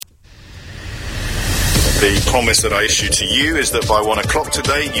The promise that I issue to you is that by 1 o'clock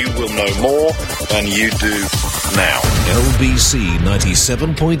today, you will know more than you do now. LBC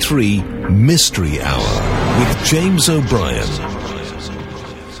 97.3 Mystery Hour with James O'Brien.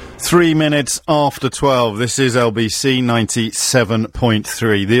 3 minutes after 12. This is LBC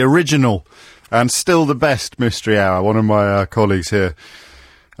 97.3, the original and still the best Mystery Hour. One of my colleagues here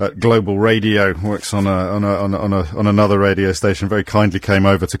at Global Radio works on another radio station. Very kindly came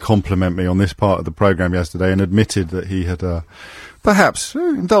over to compliment me on this part of the programme yesterday and admitted that he had perhaps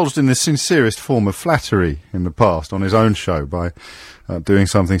indulged in the sincerest form of flattery in the past on his own show by doing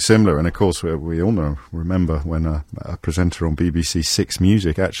something similar. And of course we all remember when a presenter on BBC Six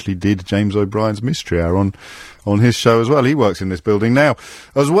Music actually did James O'Brien's Mystery Hour on his show as well. He works in this building now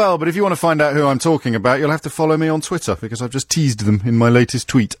as well. But if you want to find out who I'm talking about, you'll have to follow me on Twitter, because I've just teased them in my latest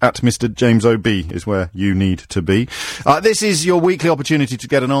tweet. At Mr. James O.B. is where you need to be. This is your weekly opportunity to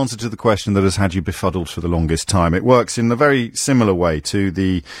get an answer to the question that has had you befuddled for the longest time. It works in a very similar way to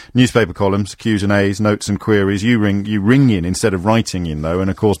the newspaper columns, Q's and A's, notes and queries. You ring in instead of writing in, though,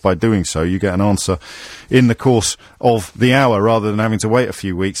 and of course by doing so you get an answer in the course of the hour, rather than having to wait a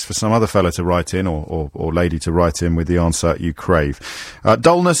few weeks for some other fella to write in or lady to write in with the answer you crave.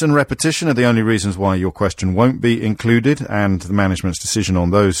 Dullness and repetition are the only reasons why your question won't be included, and the management's decision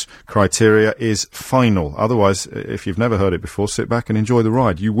on those criteria is final. Otherwise, if you've never heard it before, sit back and enjoy the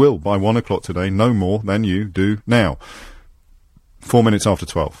ride. You will, by 1 o'clock today, know more than you do now. 4 minutes after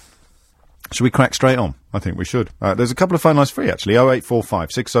 12. Should we crack straight on? I think we should. There's a couple of phone lines free, actually.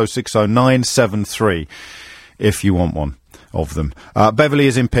 0845 6060 973, if you want one of them. Beverly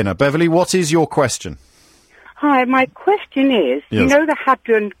is in Pinner. Beverly, what is your question? Hi, my question is, yes. You know the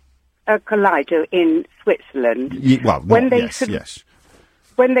Hadron Collider in Switzerland? Yes.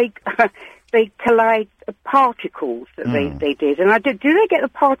 When they they collide particles that they did, and do they get the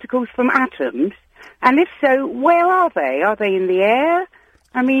particles from atoms? And if so, where are they? Are they in the air?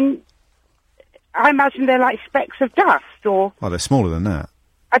 I mean, I imagine they're like specks of dust, or... Well, they're smaller than that.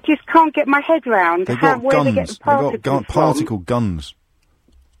 I just can't get my head round where they get the particles They've got particle guns.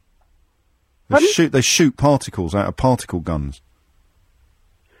 They shoot particles out of particle guns.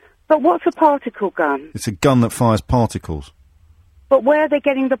 But what's a particle gun? It's a gun that fires particles. But where are they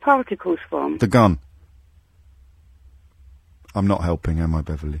getting the particles from? The gun. I'm not helping, am I,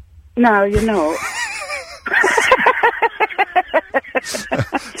 Beverly? No, you're not.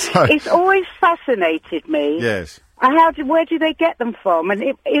 It's always fascinated me. Yes. Where do they get them from? And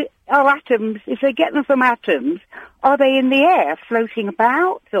if they get them from atoms, are they in the air floating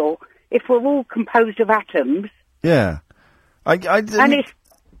about? Or if we're all composed of atoms? Yeah. They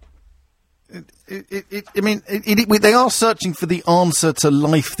are searching for the answer to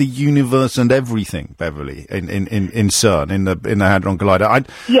life, the universe, and everything, Beverly, in CERN, in the Hadron Collider.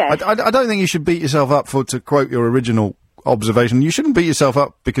 Yes. I don't think you should beat yourself up to quote your original observation. You shouldn't beat yourself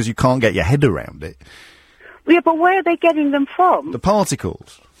up because you can't get your head around it. Yeah, but where are they getting them from? The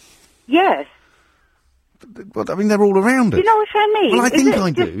particles. Yes. But, I mean, they're all around us. You know what I mean? Well, I think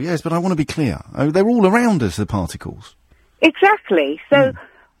I do, yes, but I want to be clear. They're all around us, the particles. Exactly. So...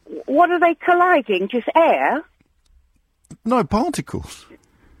 What are they colliding? Just air? No, particles.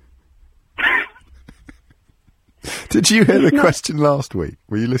 Did you hear the question last week?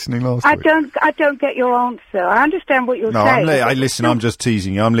 Were you listening last week? I don't get your answer. I understand what you're saying. Listen, I'm just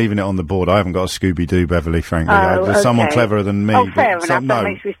teasing you. I'm leaving it on the board. I haven't got a Scooby-Doo, Beverly, frankly. There's okay. Someone cleverer than me. Oh, fair enough. That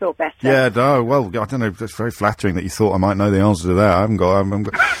makes me feel better. Yeah, no, well, I don't know. That's very flattering that you thought I might know the answer to that. I haven't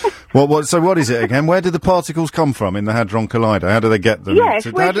got... So what is it again? Where do the particles come from in the Hadron Collider? How do they get them? Yes,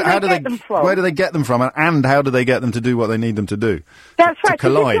 where do they get them from? Where do they get them from? And how do they get them to do what they need them to do? That's right. To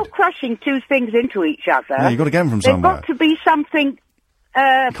collide. If you're crushing two things into each other... Yeah, you've got to get them from somewhere. They've got to be something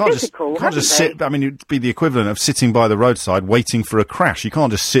physical, you can't just sit... I mean, it'd be the equivalent of sitting by the roadside waiting for a crash. You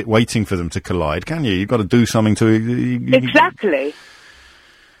can't just sit waiting for them to collide, can you? You've got to do something to... Exactly.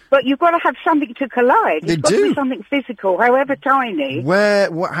 But you've got to have something to collide. It's got to be something physical, however tiny.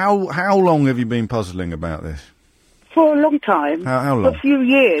 How long have you been puzzling about this? For a long time. How long? For a few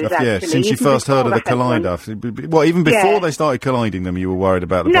years, actually. Yeah, since you first heard of the collider. Well, even before they started colliding them, you were worried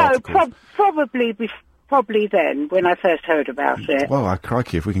about the particles? No, probably then, when I first heard about it. Well,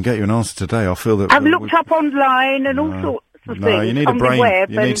 crikey, if we can get you an answer today, I feel that... I've looked up online and all sorts of things. No, you need a brain.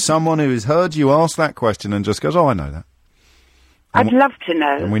 You need someone who has heard you ask that question and just goes, oh, I know that. I'd love to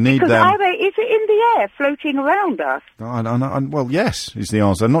know. And we need them. Is it in the air, floating around us? Well, yes, is the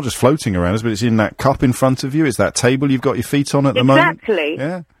answer. Not just floating around us, but it's in that cup in front of you. It's that table you've got your feet on at the moment. Exactly.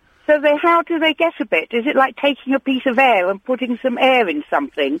 Yeah. So how do they get a bit? Is it like taking a piece of air and putting some air in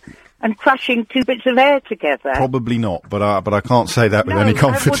something and crushing two bits of air together? Probably not, but I can't say that with any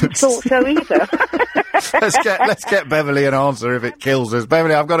confidence. I wouldn't have thought so either. let's get Beverly an answer if it kills us.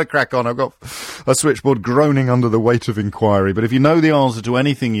 Beverly, I've got to crack on. I've got a switchboard groaning under the weight of inquiry. But if you know the answer to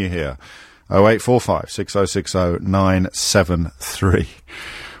anything you hear, 0845 6060 973.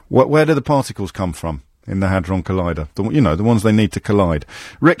 Where do the particles come from in the Hadron Collider? The ones they need to collide.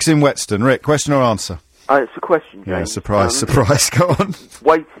 Rick's in Whetstone. Rick, question or answer? It's a question, James. Yeah, surprise. Go on.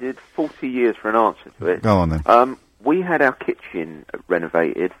 Waited 40 years for an answer to it. Go on, then. We had our kitchen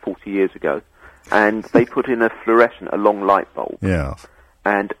renovated 40 years ago, and they put in a long light bulb. Yeah.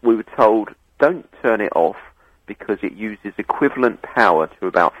 And we were told, don't turn it off, because it uses equivalent power to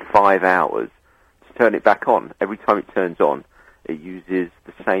about 5 hours to turn it back on. Every time it turns on, it uses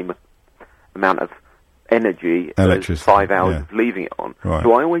the same amount of energy as 5 hours of leaving it on. Right.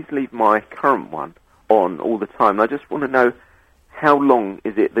 So I always leave my current one on all the time. I just want to know, how long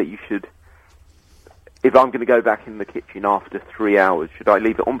is it that you should, if I'm going to go back in the kitchen after 3 hours, should I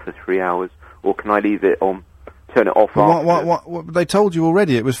leave it on for 3 hours, or can I leave it on, turn it off after? What, they told you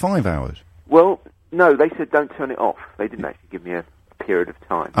already it was 5 hours. Well, no, they said don't turn it off. They didn't actually give me a period of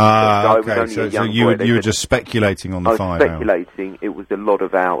time. Okay, so you were just speculating on the 5 hours. I was speculating it was a lot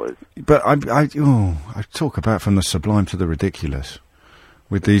of hours. But I talk about from the sublime to the ridiculous.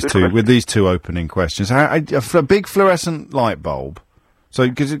 With these two opening questions, a big fluorescent light bulb. So,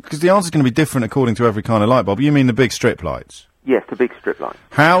 because the answer's going to be different according to every kind of light bulb. You mean the big strip lights? Yes, the big strip lights.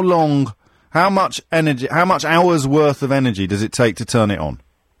 How much energy? How much hours worth of energy does it take to turn it on?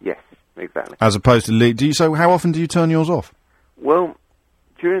 Yes, exactly. As opposed to so how often do you turn yours off? Well,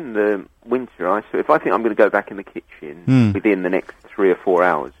 during the winter, so if I think I'm going to go back in the kitchen within the next 3 or 4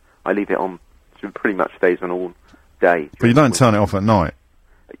 hours, I leave it on. So it pretty much stays on all day. But you don't turn it off at night.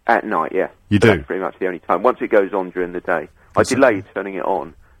 At night, yeah. You do? That's pretty much the only time. Once it goes on during the day, I delay turning it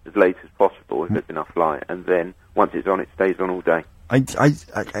on as late as possible if there's enough light, and then once it's on, it stays on all day. I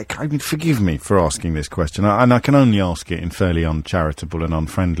mean, forgive me for asking this question, and I can only ask it in fairly uncharitable and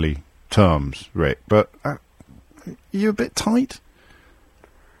unfriendly terms, Rick, but are you a bit tight?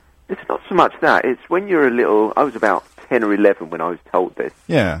 It's not so much that. It's when you're I was about 10 or 11 when I was told this.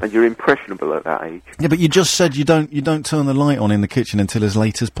 Yeah. And you're impressionable at that age. Yeah, but you just said you don't turn the light on in the kitchen until as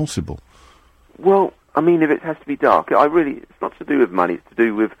late as possible. Well, I mean, if it has to be dark, it's not to do with money, it's to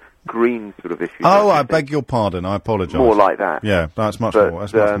do with green sort of issues. Oh, I beg your pardon, I apologise. More like that. Yeah, that's much more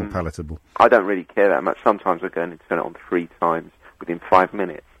palatable. I don't really care that much. Sometimes I go in and turn it on 3 times within 5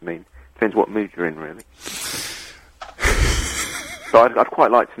 minutes. I mean, depends what mood you're in, really. So I'd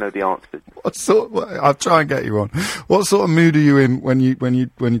quite like to know the answers. I'll try and get you on. What sort of mood are you in when you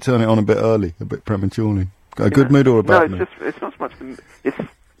turn it on a bit early, a bit prematurely? A good mood or a bad mood? No, it's not so much.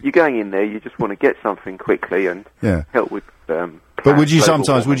 You're going in there. You just want to get something quickly and help with. But would you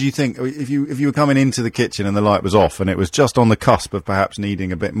think if you were coming into the kitchen and the light was off and it was just on the cusp of perhaps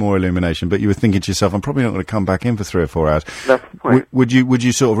needing a bit more illumination, but you were thinking to yourself, I'm probably not going to come back in for 3 or 4 hours. That's the point. Would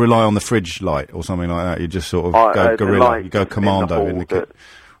you sort of rely on the fridge light or something like that? You just sort of go guerrilla, you go commando in the kitchen.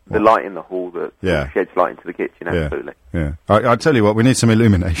 The light in the hall that sheds light into the kitchen, absolutely. Yeah. I tell you what, we need some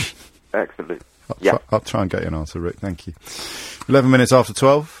illumination. Absolutely. I'll try and get you an answer, Rick. Thank you. 11 minutes after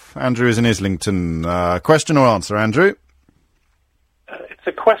 12. Andrew is in Islington. Question or answer, Andrew? It's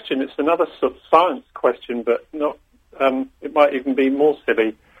a question. It's another sort of science question, but not. It might even be more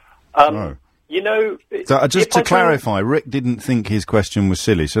silly. No. You know... So, just to clarify, Rick didn't think his question was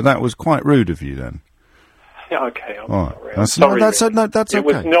silly, so that was quite rude of you then. Yeah, okay, I'm sorry. That's okay. It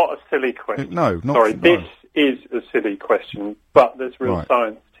was not a silly question. Sorry, this is a silly question, but there's real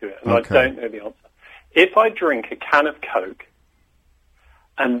science to it, and I don't know the answer. If I drink a can of Coke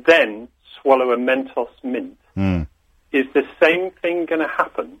and then swallow a Mentos mint, is the same thing going to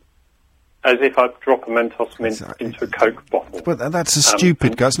happen as if I drop a Mentos mint into a Coke bottle? But that's a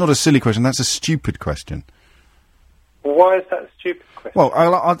stupid... That's not a silly question, that's a stupid question. Why is that a stupid question?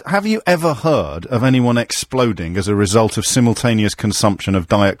 Well, have you ever heard of anyone exploding as a result of simultaneous consumption of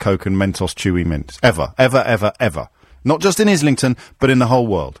Diet Coke and Mentos Chewy Mints? Ever. Ever, ever, ever. Not just in Islington, but in the whole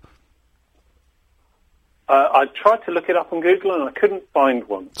world. I tried to look it up on Google and I couldn't find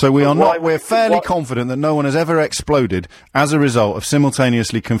one. So we're fairly confident that no one has ever exploded as a result of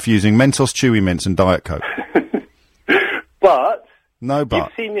simultaneously confusing Mentos Chewy Mints and Diet Coke. But... No,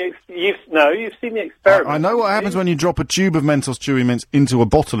 but... You've seen the experiment. I know what happens when you drop a tube of Mentos Chewy Mints into a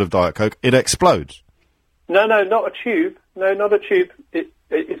bottle of Diet Coke. It explodes. No, not a tube. No, not a tube.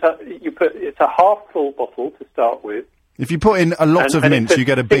 It's a half-full bottle to start with. If you put in a lot of mints, you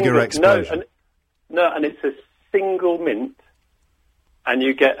get a bigger explosion. And it's a single mint, and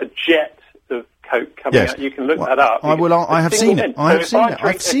you get a jet of Coke coming out. You can look that up. I have seen it. I've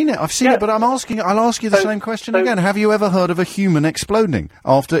seen it. But I'll ask you the same question again. Have you ever heard of a human exploding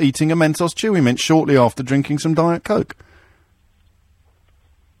after eating a Mentos Chewy Mint shortly after drinking some Diet Coke?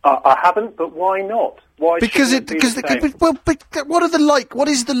 I haven't, but why not? Why? What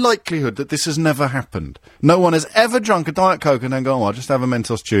is the likelihood that this has never happened? No one has ever drunk a Diet Coke and then gone, I'll just have a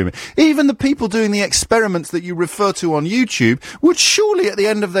Mentos Chewy Mint. Even the people doing the experiments that you refer to on YouTube would surely at the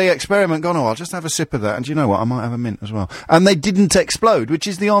end of the experiment go, I'll just have a sip of that, and you know what, I might have a mint as well. And they didn't explode, which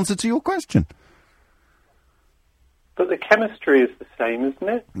is the answer to your question. But the chemistry is the same, isn't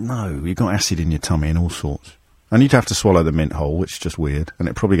it? No, you've got acid in your tummy and all sorts. And you'd have to swallow the mint whole, which is just weird, and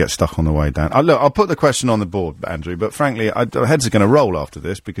it probably gets stuck on the way down. I'll put the question on the board, Andrew, but frankly, our heads are going to roll after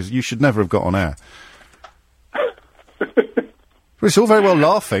this, because you should never have got on air. It's all very well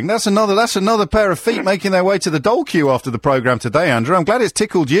laughing. That's another pair of feet making their way to the dole queue after the programme today, Andrew. I'm glad it's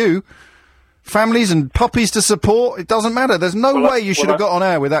tickled you. Families and puppies to support, it doesn't matter. There's no way you should have got on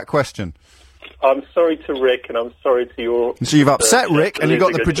air with that question. I'm sorry to Rick, and I'm sorry to your... So you've upset Rick, and you've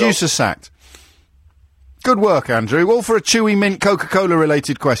got the producer sacked. Good work, Andrew. All for a Chewy Mint Coca-Cola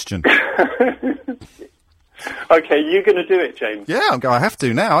related question. Okay, you're going to do it, James. Yeah, I have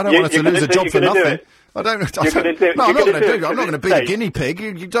to now. I don't want to lose a job for nothing. I'm not going to do it. I'm not going to be the guinea pig.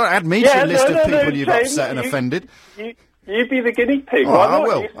 You don't add me to a list of people you've upset and offended. You be the guinea pig. Oh,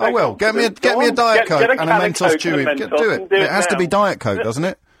 I will. Get me a Diet Coke and a Mentos Chewy. Do it. It has to be Diet Coke, doesn't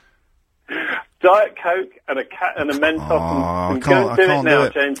it? Diet Coke and a Mentos. Go and do it now,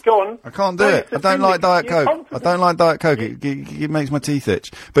 James. Go on. I can't do it. I don't like Diet Coke. I don't like Diet Coke. It makes my teeth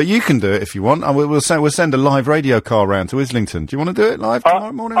itch. But you can do it if you want. And we'll send a live radio car round to Islington. Do you want to do it live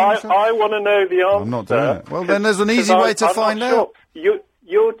tomorrow morning? I want to know the answer. I'm not doing it. Well, then there's an easy way to find out.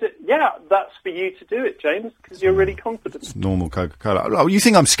 That's for you to do it, James, because you're really confident. It's normal Coca-Cola. Oh, you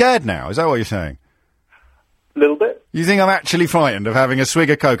think I'm scared now? Is that what you're saying? A little bit. You think I'm actually frightened of having a swig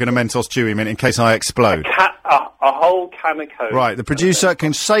of Coke and a Mentos Chewy Mint in case I explode? A whole can of Coke. Right, the producer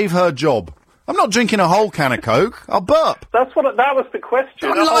can save her job. I'm not drinking a whole can of Coke. I'll burp. That was the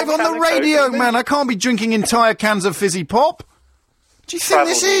question. I'm live on the radio, man. I can't be drinking entire cans of fizzy pop. Do you think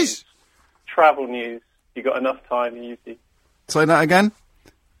this is? Travel news. You got enough time, easy. Say that again?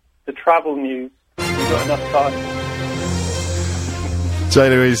 The travel news. You got enough time. J.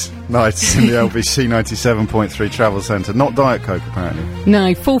 Louise Nights in the LBC 97.3 Travel Centre. Not Diet Coke, apparently.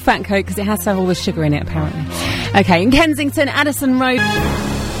 No, full fat Coke, because it has to have all the sugar in it, apparently. OK, in Kensington, Addison Road.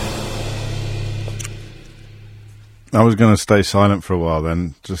 I was going to stay silent for a while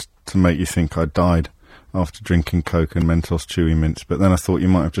then, just to make you think I died after drinking Coke and Mentos Chewy Mints, but then I thought you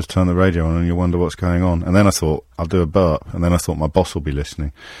might have just turned the radio on and you wonder what's going on. And then I thought, I'll do a burp, and then I thought my boss will be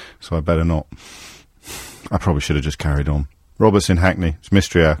listening, so I better not. I probably should have just carried on. Robert's in Hackney. It's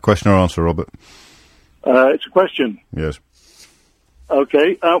Mystery Hour. Question or answer, Robert? It's a question. Yes.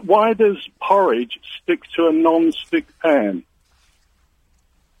 Okay. Why does porridge stick to a non-stick pan?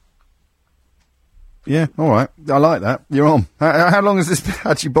 Yeah, all right. I like that. You're on. How long has this been?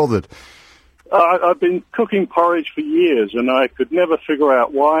 Had you bothered? I've been cooking porridge for years, and I could never figure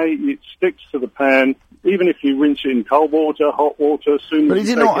out why it sticks to the pan, even if you rinse it in cold water, hot water, soon but as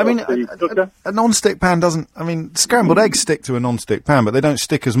you you take not, it I mean, off the cooker. A non-stick pan doesn't... I mean, scrambled eggs stick to a non-stick pan, but they don't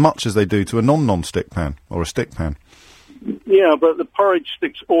stick as much as they do to a non-stick pan, or a stick pan. Yeah, but the porridge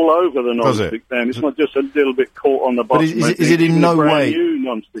sticks all over the non-stick pan. It's not just a little bit caught on the bottom. But is it in no way...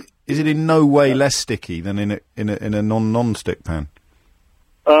 non-stick. Is it in no way less sticky than in a non-stick pan?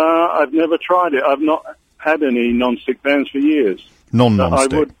 I've never tried it. I've not had any non-stick pans for years.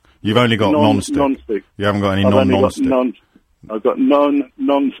 Non-stick? You've only got non-stick? Non-stick. You haven't got any non-stick? I've got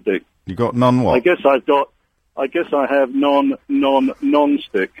non-stick. You got none what? I guess I have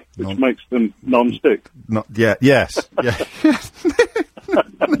non-stick, which makes them non-stick. Yes.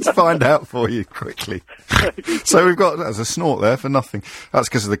 Let's find out for you quickly. So we've got, there's a snort there for nothing. That's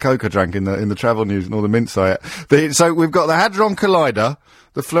because of the Coke I drank in the travel news and all the mints I ate. So we've got the Hadron Collider,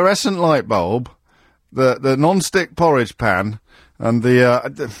 the fluorescent light bulb, the non-stick porridge pan, and the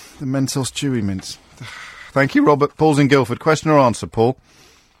Mentos Chewy Mints. Thank you, Robert. Paul's in Guildford. Question or answer, Paul?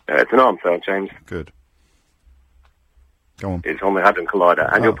 It's an answer, James. Good. Go on. It's on the Hadron Collider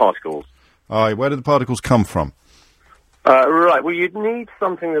and your particles. Where do the particles come from? Right, well, you'd need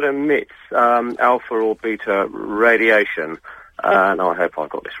something that emits alpha or beta radiation. And I hope I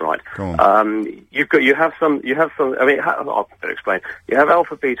got this right. Go on. You have some, I mean, I'll better explain. You have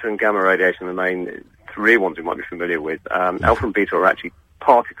alpha, beta, and gamma radiation, the main three ones you might be familiar with. Alpha and beta are actually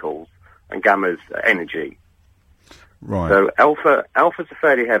particles, and gamma's energy. Right. So alpha's a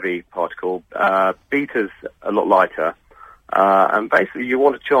fairly heavy particle, beta's a lot lighter, And basically, you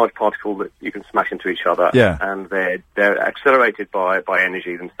want a charged particle that you can smash into each other. Yeah. And they're accelerated by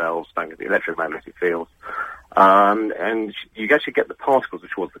energy themselves, thanks to the electromagnetic fields. And you actually get the particles,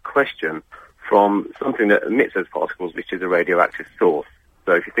 which was the question, from something that emits those particles, which is a radioactive source.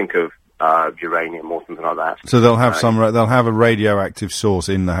 So if you think of uranium or something like that. So they'll have they'll have a radioactive source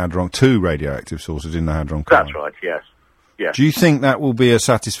in the Hadron, 2 radioactive sources in the Hadron Collider. That's right, yes. Do you think that will be a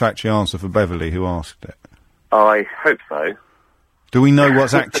satisfactory answer for Beverly, who asked it? I hope so. Do we know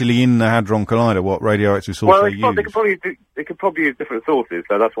what's actually in the Hadron Collider, what radioactive source they use? They could probably use different sources,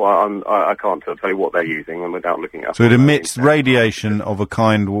 so that's why I can't tell you what they're using and without looking up. So it emits radiation of a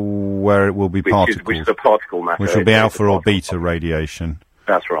kind where it will be particles. Which is a particle matter. Which will be alpha or beta radiation.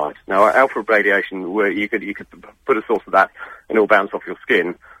 That's right. Now, alpha radiation, where you could put a source of that and it will bounce off your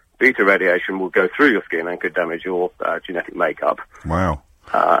skin. Beta radiation will go through your skin and could damage your genetic makeup. Wow.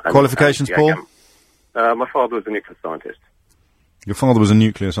 Qualifications, Paul? My father was a nuclear scientist. Your father was a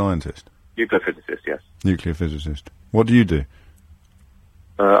nuclear scientist? Nuclear physicist, yes. Nuclear physicist. What do you do?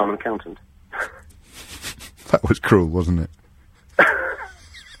 I'm an accountant. That was cruel, wasn't it?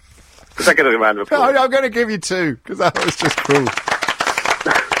 Does that get a round of applause? No, I'm going to give you 2, because that was just cruel.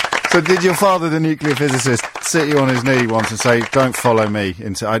 So did your father, the nuclear physicist, sit you on his knee once and say, "Don't follow me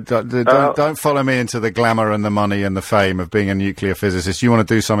into don't follow me into the glamour and the money and the fame of being a nuclear physicist. You want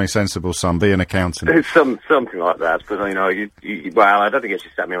to do something sensible, son. Be an accountant." Something like that. But well, I don't think he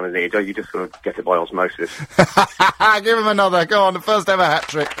actually sat me on his knee. You just sort of get it by osmosis. Give him another. Go on, the first ever hat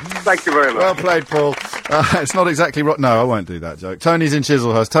trick. Thank you very much. Well played, Paul. It's not exactly no, I won't do that joke. Tony's in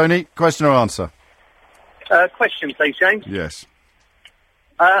Chislehurst. Tony, question or answer? Question, please, James. Yes.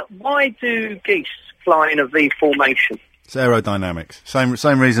 Why do geese fly in a V formation? It's aerodynamics.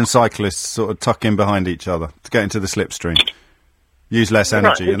 Same reason cyclists sort of tuck in behind each other to get into the slipstream. Use less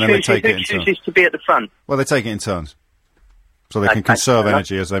energy, right. and then they take it in turns. Who chooses to be at the front? Well, they take it in turns. So they can conserve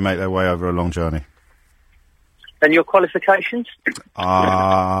energy as they make their way over a long journey. And your qualifications?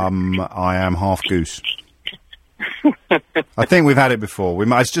 I am half goose. I think we've had it before.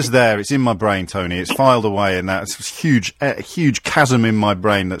 It's just there. It's in my brain, Tony. It's filed away, and that's a huge chasm in my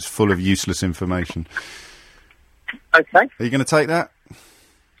brain that's full of useless information. Okay. Are you going to take that?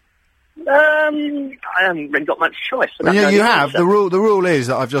 I haven't really got much choice. Yeah, you have. The rule is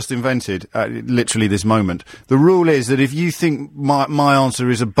that I've just invented, literally this moment. The rule is that if you think my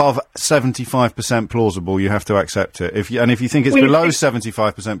answer is above 75% plausible, you have to accept it. If you think it's below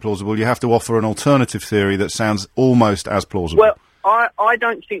 75% plausible, you have to offer an alternative theory that sounds almost as plausible. Well, I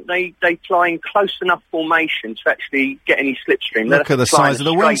don't think they fly in close enough formation to actually get any slipstream. Look at the size of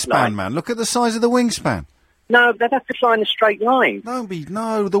the wingspan, man. Look at the size of the wingspan. No, they'd have to fly in a straight line. No,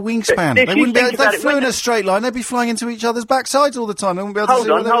 the wingspan. They wouldn't be able, if they flew in a straight line, they'd be flying into each other's backsides all the time. They wouldn't be able to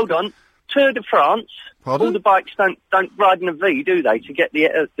see. Hold on. Tour de France. Pardon? All the bikes don't ride in a V, do they, to get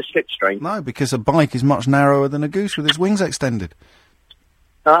the slipstream? No, because a bike is much narrower than a goose with its wings extended.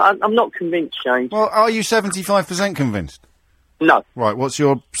 I'm not convinced, James. Well, are you 75% convinced? No. Right, what's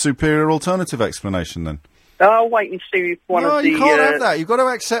your superior alternative explanation then? I'll wait and see if one of the... No, you can't have that. You've got to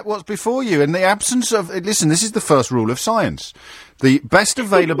accept what's before you. In the absence of... Listen, this is the first rule of science. The best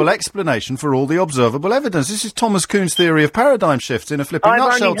available explanation for all the observable evidence. This is Thomas Kuhn's theory of paradigm shifts in a flipping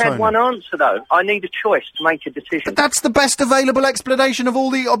nutshell, I've only had one answer, though. I need a choice to make a decision. But that's the best available explanation of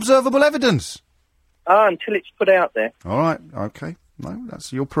all the observable evidence. Until it's put out there. All right, OK. No,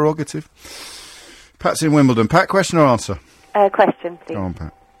 that's your prerogative. Pat's in Wimbledon. Pat, question or answer? Question, please. Go on,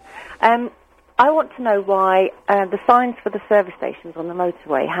 Pat. I want to know why the signs for the service stations on the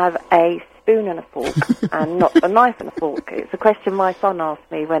motorway have a spoon and a fork and not a knife and a fork. It's a question my son asked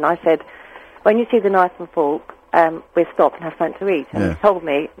me when I said, when you see the knife and fork, we'll stop and have something to eat. And he told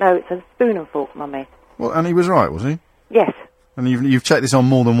me, no, it's a spoon and fork, Mummy. Well, and he was right, was he? Yes. And you've checked this on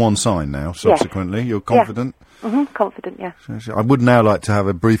more than one sign now, subsequently. Yes. You're confident? Yeah. Confident, yeah. I would now like to have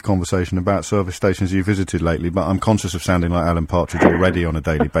a brief conversation about service stations you visited lately, but I'm conscious of sounding like Alan Partridge already on a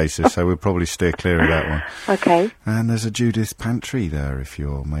daily basis, so we'll probably steer clear of that one. Okay. And there's a Judith Pantry there if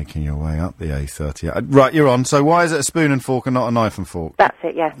you're making your way up the A30. Right, you're on. So why is it a spoon and fork and not a knife and fork? That's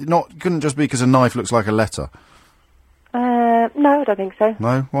it, yeah. Couldn't just be because a knife looks like a letter. No, I don't think so.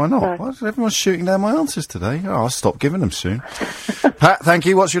 No? Why not? No. Why is everyone shooting down my answers today? Oh, I'll stop giving them soon. Pat, thank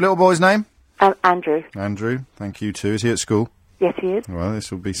you. What's your little boy's name? Andrew. Andrew, thank you too. Is he at school? Yes, he is. Well,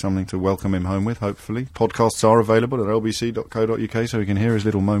 this will be something to welcome him home with, hopefully. Podcasts are available at lbc.co.uk so he can hear his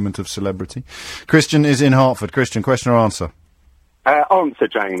little moment of celebrity. Christian is in Hertford. Christian, question or answer? Answer,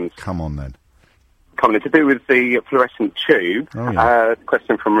 James. Come on, then. Coming to do with the fluorescent tube. Oh, yeah.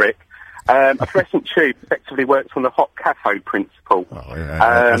 Question from Rick. A fluorescent tube effectively works on the hot cathode principle. Oh,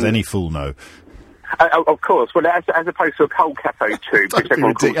 yeah, as any fool know. Of course. Well, as opposed to a cold cathode tube, which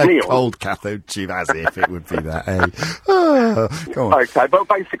everyone calls neon. A cold cathode tube, as if it would be that, eh? Go on. Okay, well,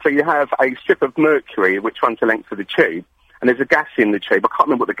 basically you have a strip of mercury which runs the length of the tube, and there's a gas in the tube. I can't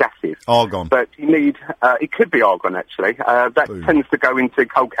remember what the gas is. Argon. But you need, it could be argon, actually. That tends to go into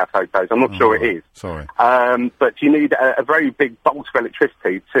cold cathode, though. I'm not sure it is. Sorry. But you need a very big bolt of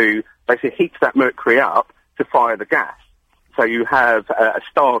electricity to basically heat that mercury up to fire the gas. So you have a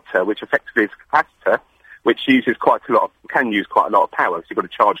starter, which effectively is a capacitor, which can use quite a lot of power, so you've got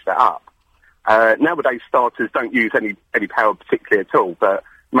to charge that up. Nowadays, starters don't use any power particularly at all, but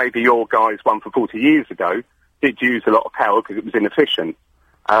maybe your guys, one from 40 years ago, did use a lot of power because it was inefficient.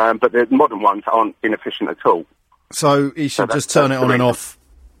 But the modern ones aren't inefficient at all. So he should just turn it on and off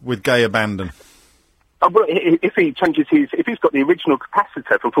with gay abandon. Well, if he changes if he's got the original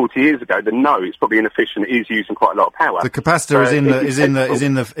capacitor from 40 years ago, then no, it's probably inefficient. It is using quite a lot of power. The capacitor is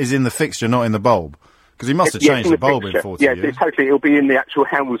in the fixture, not in the bulb. Because he must have changed the bulb in 40 years. Yes, totally. It'll be in the actual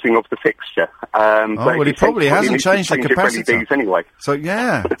housing of the fixture. Well, he probably hasn't changed the capacitor. LEDs anyway. So,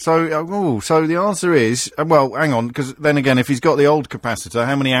 yeah. So the answer is, well, hang on, because then again, if he's got the old capacitor,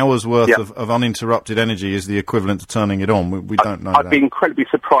 how many hours worth of uninterrupted energy is the equivalent to turning it on? We don't know I'd be incredibly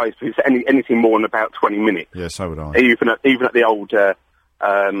surprised if it's anything more than about 20 minutes. Yeah, so would I. Even at the old type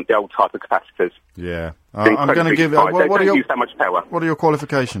of capacitors. Yeah. I'm going to give... They don't use that much power. What are your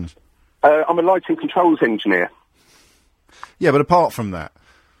qualifications? I'm a lighting controls engineer. Yeah, but apart from that?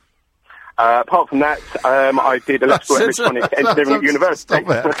 I did electrical electronics engineering at university.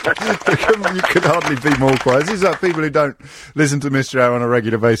 You could hardly be more quiet. These are people who don't listen to Mystery Hour on a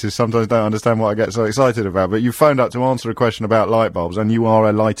regular basis sometimes don't understand what I get so excited about. But you phoned up to answer a question about light bulbs, and you are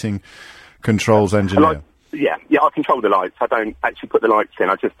a lighting controls engineer. Yeah, I control the lights. I don't actually put the lights in.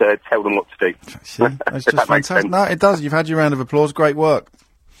 I just tell them what to do. See, that's just fantastic. No, it does. You've had your round of applause. Great work.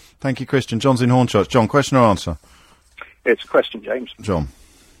 Thank you, Christian. John's in Hornchurch. John, question or answer? It's a question, James. John.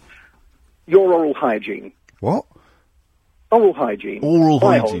 Your oral hygiene. What? Oral hygiene. Oral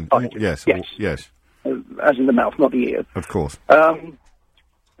hygiene. Yes. As in the mouth, not the ear. Of course.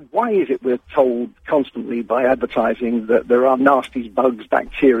 Why is it we're told constantly by advertising that there are nasty bugs,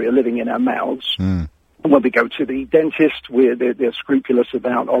 bacteria living in our mouths? And when we go to the dentist, they're scrupulous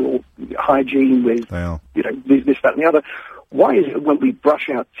about oral hygiene with, this, that, and the other. Why is it when we brush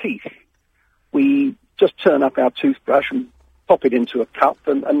our teeth, we just turn up our toothbrush and pop it into a cup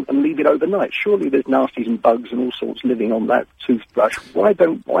and leave it overnight? Surely there's nasties and bugs and all sorts living on that toothbrush. Why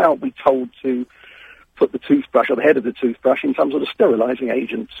aren't we told to put the toothbrush or the head of the toothbrush in some sort of sterilising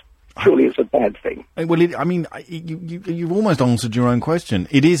agent? Surely it's a bad thing. Well, you've almost answered your own question.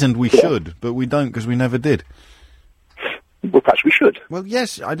 It is, and we should, but we don't because we never did. Well, perhaps we should. Well,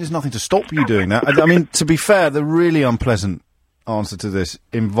 yes, there's nothing to stop you doing that. I mean, to be fair, the really unpleasant answer to this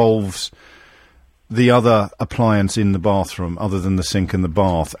involves the other appliance in the bathroom, other than the sink and the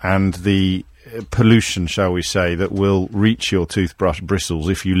bath, and the pollution, shall we say, that will reach your toothbrush bristles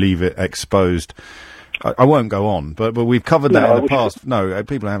if you leave it exposed. I won't go on, but we've covered that in the past. No,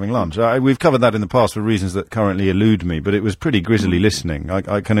 people are having lunch. We've covered that in the past for reasons that currently elude me, but it was pretty grisly listening,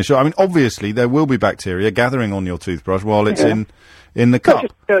 I can assure. I mean, obviously, there will be bacteria gathering on your toothbrush while it's in the cup.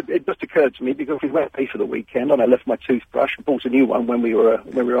 It just occurred to me because we went away for the weekend and I left my toothbrush and bought a new one when we were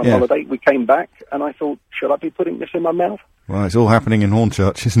on holiday. We came back and I thought, should I be putting this in my mouth? Well, it's all happening in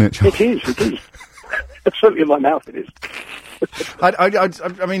Hornchurch, isn't it, John? It is. It's certainly in my mouth, it is.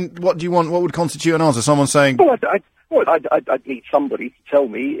 I mean, what do you want? What would constitute an answer? Someone saying... Well, I'd need somebody to tell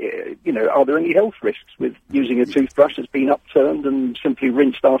me, are there any health risks with using a toothbrush that's been upturned and simply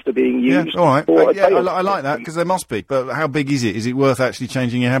rinsed after being used? Yeah, all right. I like that, because there must be. But how big is it? Is it worth actually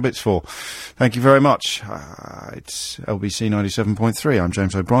changing your habits for? Thank you very much. It's LBC 97.3. I'm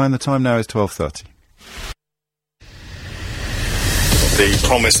James O'Brien. The time now is 12:30. The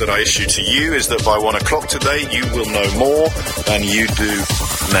promise that I issue to you is that by 1 o'clock today you will know more than you do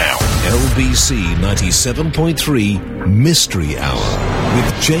now. LBC 97.3 Mystery Hour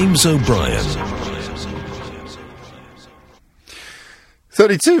with James O'Brien.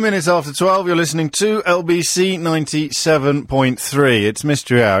 32 minutes after 12, you're listening to LBC 97.3. It's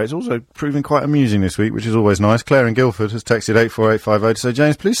Mystery Hour. It's also proving quite amusing this week, which is always nice. Claire in Guildford has texted 84850 to say,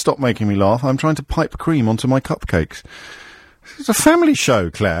 James, please stop making me laugh. I'm trying to pipe cream onto my cupcakes. It's a family show,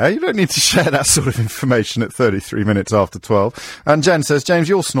 Claire. You don't need to share that sort of information at 33 minutes after 12. And Jen says, James,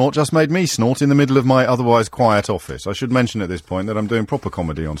 your snort just made me snort in the middle of my otherwise quiet office. I should mention at this point that I'm doing proper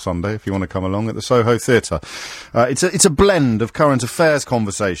comedy on Sunday, if you want to come along, at the Soho Theatre. It's a blend of current affairs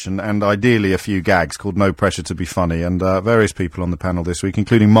conversation and ideally a few gags called No Pressure to Be Funny. And various people on the panel this week,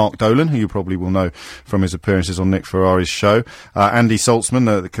 including Mark Dolan, who you probably will know from his appearances on Nick Ferrari's show. Andy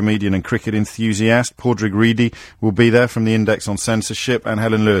Saltzman, the comedian and cricket enthusiast. Padraig Reedy will be there from the Index on Censorship, and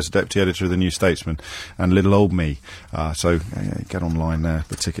Helen Lewis, deputy editor of the New Statesman, and little old me. So get online there.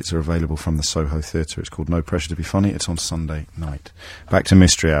 The tickets are available from the Soho Theatre. It's called No Pressure to Be Funny. It's on Sunday night. Back to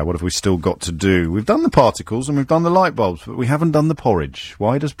Mystery Hour. What have we still got to do? We've done the particles and we've done the light bulbs, but we haven't done the porridge.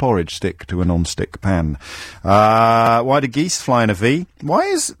 Why does porridge stick to a non-stick pan? Why do geese fly in a V? Why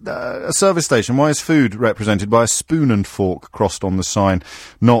is a service station, why is food represented by a spoon and fork crossed on the sign,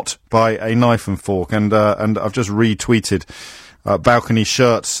 not by a knife and fork? And I've just retweeted Balcony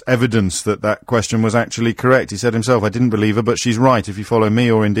Shirt's evidence that question was actually correct. He said himself, I didn't believe her, but she's right. If you follow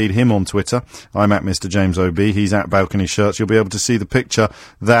me or indeed him on Twitter, I'm at Mr. James OB, he's at Balcony Shirts, you'll be able to see the picture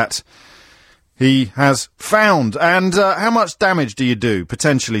that he has found. And how much damage do you do,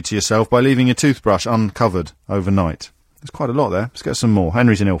 potentially, to yourself by leaving your toothbrush uncovered overnight? There's quite a lot there. Let's get some more.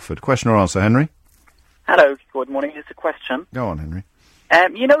 Henry's in Ilford. Question or answer, Henry? Hello, good morning. It's a question. Go on, Henry.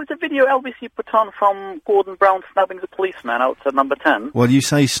 You know the video LBC put on from Gordon Brown snubbing the policeman outside number 10? Well, you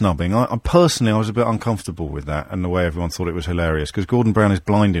say snubbing. I personally was a bit uncomfortable with that and the way everyone thought it was hilarious, because Gordon Brown is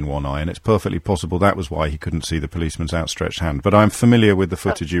blind in one eye, and it's perfectly possible that was why he couldn't see the policeman's outstretched hand. But I'm familiar with the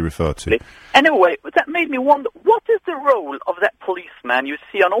footage you refer to. Anyway, that made me wonder, what is the role of that policeman you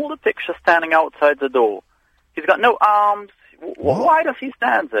see on all the pictures standing outside the door? He's got no arms. Why does he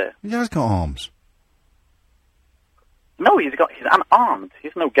stand there? He has got arms. No, he's unarmed.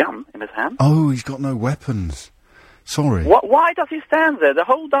 He's no gun in his hand. Oh, he's got no weapons. Sorry. Why does he stand there? The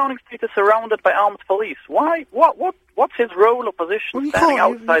whole Downing Street is surrounded by armed police. Why? What's his role or position standing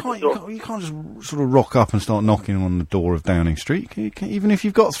outside the door? You can't just sort of rock up and start knocking on the door of Downing Street, even if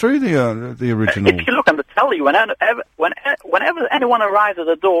you've got through the original. If you look on the telly, whenever anyone arrives at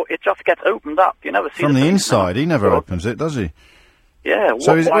the door, it just gets opened up. You never see from the inside. He never opens it, does he? Yeah.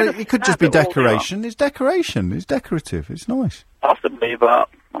 So it could just be decoration. It's decoration. It's decorative. It's nice. Possibly, but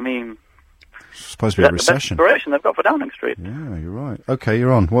I mean, it's supposed to be a recession. The decoration they've got for Downing Street. Yeah, you're right. Okay,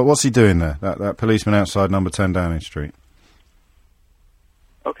 you're on. What's he doing there? That policeman outside number 10 Downing Street.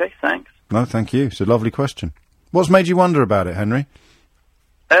 Okay, thanks. No, thank you. It's a lovely question. What's made you wonder about it, Henry?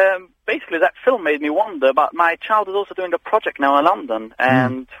 Basically, that film made me wonder, but my child is also doing a project now in London,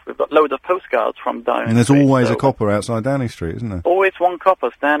 and we've got loads of postcards from Downing Street. And there's always a copper outside Downing Street, isn't there? Always one copper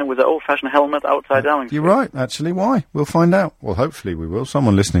standing with an old-fashioned helmet outside Downing Street. You're right, actually. Why? We'll find out. Well, hopefully we will.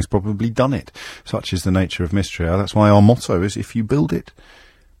 Someone listening's probably done it. Such is the nature of Mystery Hour. That's why our motto is, if you build it,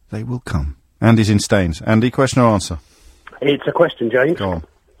 they will come. Andy's in Staines. Andy, question or answer? It's a question, James. Go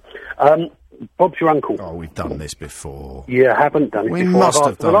on. Bob's your uncle. Oh, we've done this before. Yeah, haven't done it we before. We must have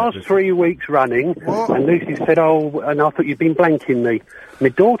done it before. The last 3 weeks running, and Lucy said, and I thought you'd been blanking me. My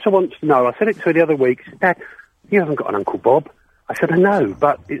daughter wants to know. I said it to her the other week. She said, Dad, you haven't got an Uncle Bob. I said, I know,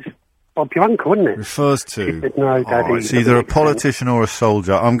 but it's Bob your uncle, isn't it? Refers to. She said, no, Daddy. It's either a politician or a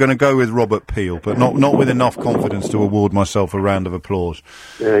soldier. I'm going to go with Robert Peel, but not with enough confidence to award myself a round of applause.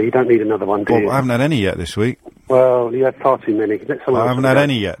 You don't need another one, do you? I haven't had any yet this week. Well, you had far too many. I haven't had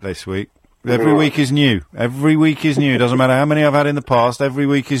any yet this week. Every week is new. Every week is new. It doesn't matter how many I've had in the past. Every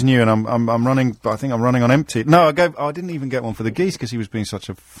week is new, and I'm running. I think I'm running on empty. No, I didn't even get one for the geese because he was being such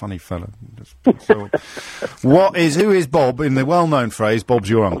a funny fella. So, who is Bob in the well-known phrase?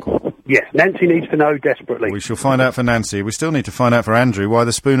 Bob's your uncle. Yes, Nancy needs to know desperately. We shall find out for Nancy. We still need to find out for Andrew why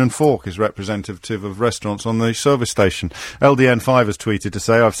the spoon and fork is representative of restaurants on the service station. LDN5 has tweeted to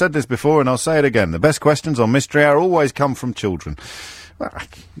say, I've said this before and I'll say it again. The best questions on Mystery Hour always come from children. Well,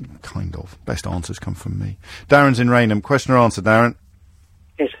 kind of. Best answers come from me. Darren's in Raynham. Question or answer, Darren?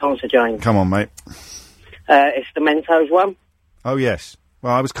 It's answer, James. Come on, mate. It's the Mentos one. Oh, yes.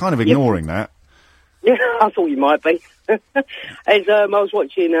 Well, I was kind of ignoring that. Yeah, I thought you might be. I was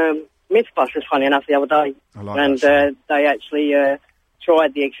watching Mythbusters, funny enough, the other day. They actually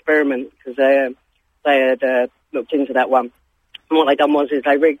tried the experiment because they had looked into that one. And what they done was they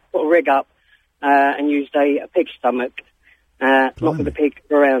put a rig up and used a pig stomach. Not with the pig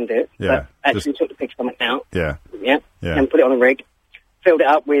around it, but actually took the pig stomach out. Yeah. And put it on a rig, filled it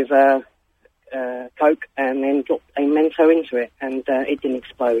up with Coke, and then dropped a Mento into it, and it didn't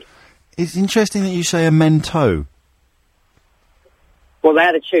explode. It's interesting that you say a Mento. Well, they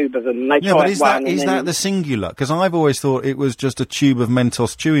had a tube of them. And they tried but one. is that the singular? Because I've always thought it was just a tube of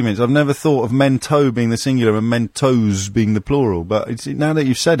Mentos chewy mints. I've never thought of mento being the singular and Mentos being the plural. But now that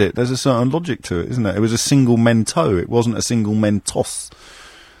you've said it, there's a certain logic to it, isn't there? It was a single mento. It wasn't a single Mentos.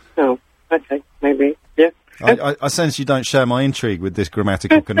 Oh, okay, maybe, yeah. I sense you don't share my intrigue with this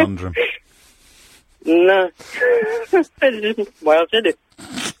grammatical conundrum. No. Well said it.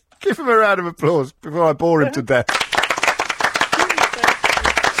 Give him a round of applause before I bore him to death.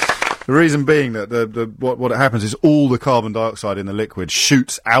 The reason being that what happens is all the carbon dioxide in the liquid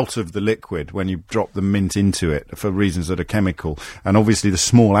shoots out of the liquid when you drop the mint into it for reasons that are chemical. And obviously the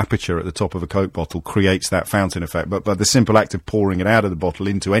small aperture at the top of a Coke bottle creates that fountain effect. But the simple act of pouring it out of the bottle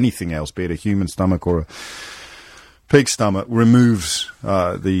into anything else, be it a human stomach or a pig stomach, removes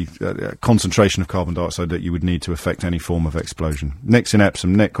the concentration of carbon dioxide that you would need to affect any form of explosion. Nick's in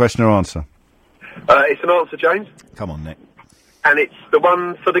Epsom. Nick, question or answer? It's an answer, James. Come on, Nick. And it's the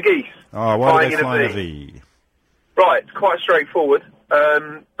one for the geese. Oh, why do they fly in a V? Right, it's quite straightforward.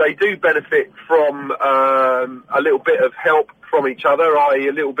 They do benefit from a little bit of help from each other, i.e.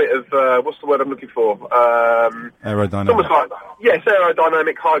 a little bit of, what's the word I'm looking for? Aerodynamic. It's almost like, yes,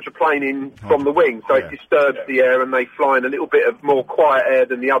 aerodynamic hydroplaning from the wing, so it disturbs the air and they fly in a little bit of more quiet air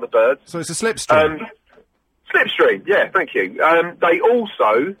than the other birds. So it's a slipstream? Slipstream, yeah, thank you. They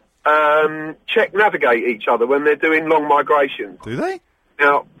also navigate each other when they're doing long migrations. Do they?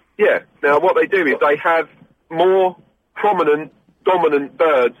 Now, what they do is they have more prominent, dominant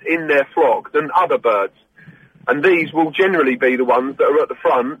birds in their flock than other birds. And these will generally be the ones that are at the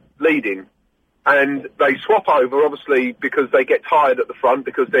front leading. And they swap over, obviously, because they get tired at the front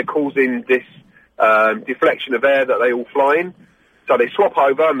because they're causing this deflection of air that they all fly in. So they swap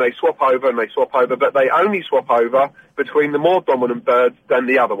over and they swap over and they swap over, but they only swap over between the more dominant birds than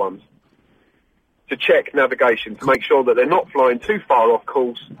the other ones to check navigation, to make sure that they're not flying too far off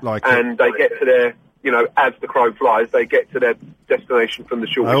course and they get to their, as the crow flies, they get to their destination from the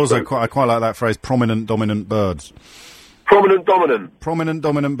shortest route. I quite like that phrase, prominent, dominant birds. Prominent, dominant. Prominent,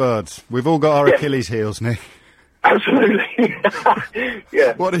 dominant birds. We've all got our Achilles heels, Nick. Absolutely.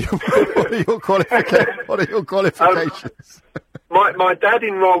 Yeah. What are your qualifications? My dad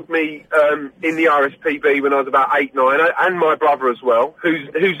enrolled me in the RSPB when I was about 8, 9, and my brother as well,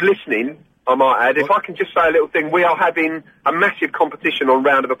 who's listening, I might add. If I can just say a little thing, we are having a massive competition on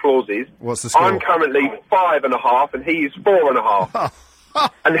Round of Applauses. What's the score? I'm currently 5.5 and he is 4.5.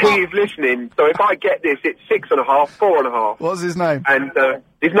 And he is listening, so if I get this, it's 6.5, 4.5. What's his name? And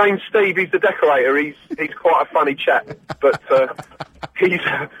his name's Steve. He's the decorator. He's quite a funny chap, but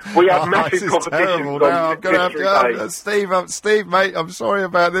we have massive competitions. I'm going to have to Steve, mate. I'm sorry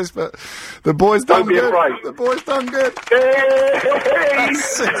about this, but the boys done good. Afraid. The boys done good. Hey!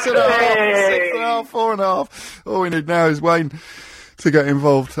 6.5, 4.5. All we need now is Wayne to get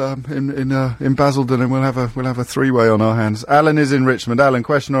involved in Basildon, and we'll have a three-way on our hands. Alan is in Richmond. Alan,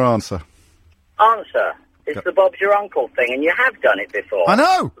 question or answer? Answer. It's the Bob's your uncle thing, and you have done it before. I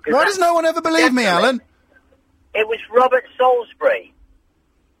know. Why does no one ever believe me, Alan? It was Robert Salisbury.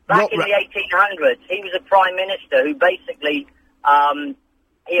 Back in the 1800s, he was a prime minister who basically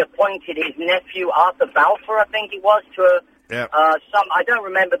he appointed his nephew Arthur Balfour, I think it was, to I don't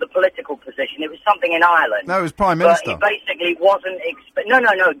remember the political position. It was something in Ireland. No, it was Prime Minister. But he basically wasn't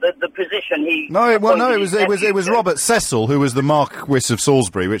the position he... It was Robert Cecil, who was the Marquis of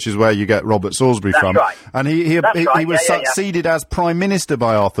Salisbury, which is where you get Robert Salisbury from. Right. And he was succeeded as Prime Minister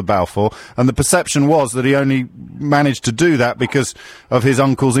by Arthur Balfour, and the perception was that he only managed to do that because of his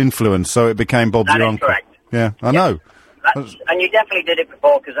uncle's influence, so it became Bob's your uncle. Correct. Yeah, I know. And you definitely did it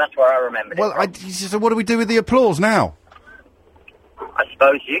before, because that's where I remembered it. So what do we do with the applause now? I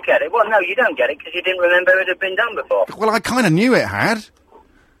suppose you get it. Well, no, you don't get it because you didn't remember it had been done before. Well, I kind of knew it had.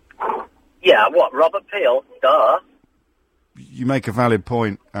 Yeah, what, Robert Peel? Duh. You make a valid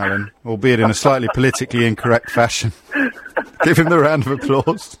point, Alan, albeit in a slightly politically incorrect fashion. Give him the round of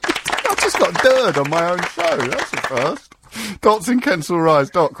applause. I've just got dirt on my own show. That's a first. Dot's in Kensal Rise.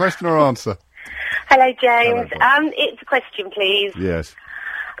 Dot, question or answer? Hello, James. It's a question, please. Yes.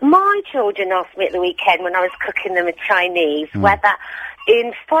 My children asked me at the weekend when I was cooking them a Chinese whether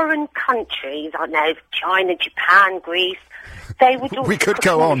in foreign countries, I don't know, China, Japan, Greece, they would all we could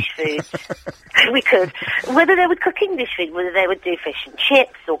go on. Food. We could. Whether they would cook English food, whether they would do fish and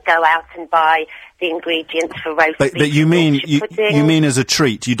chips or go out and buy the ingredients for roast beef. But you mean as a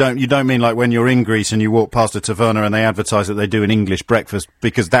treat? You don't mean like when you're in Greece and you walk past a taverna and they advertise that they do an English breakfast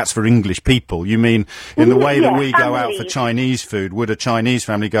because that's for English people. You mean in the way that we go out for Chinese food? Would a Chinese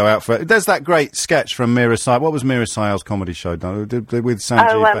family go out for? There's that great sketch from Meera Syal. What was Meera Syal's comedy show with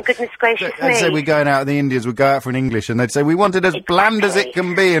Sanjeev? Oh, goodness gracious They'd say we're going out. The Indians would go out for an English, and they'd say we want it as bland as it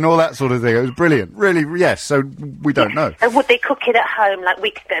can be, and all that sort of thing. It was brilliant, really. Yes. So we don't know. And would they cook it at home? Like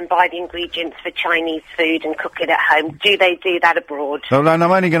we could go and buy the ingredients for Chinese food and cook it at home. Do they do that abroad? No, I'm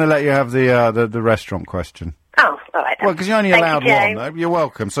only going to let you have the restaurant question. Oh, all right. Well, because you're only allowed one. You're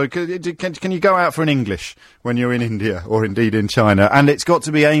welcome. So can you go out for an English when you're in India or indeed in China? And it's got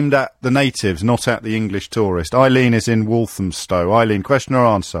to be aimed at the natives, not at the English tourist. Eileen is in Walthamstow. Eileen, question or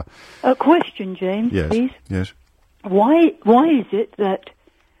answer? A question, James, yes. please. Yes. Why is it that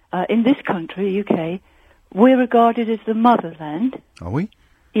in this country, UK, we're regarded as the motherland? Are we?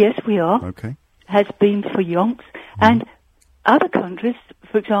 Yes, we are. Okay. Has been for yonks. And other countries,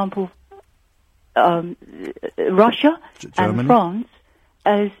 for example, Russia and France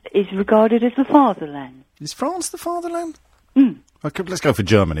is regarded as the fatherland. Is France the fatherland? Mm. Okay, let's go for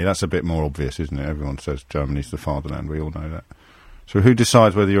Germany. That's a bit more obvious, isn't it? Everyone says Germany's the fatherland. We all know that. So who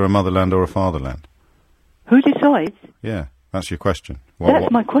decides whether you're a motherland or a fatherland? Who decides? Yeah, that's your question.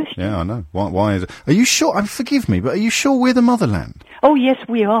 That's my question. Yeah, I know. Why is it? Are you sure? Forgive me, but are you sure we're the motherland? Oh, yes,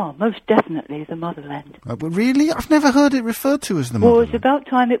 we are. Most definitely the motherland. But really? I've never heard it referred to as the motherland. Well, it's about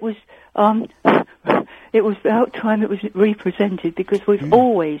time it was... it was about time it was represented because we've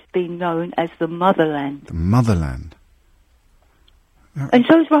always been known as the motherland. The motherland. And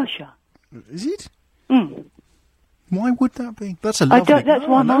so's Russia. Is it? Mm. Why would that be? That's a lovely... That's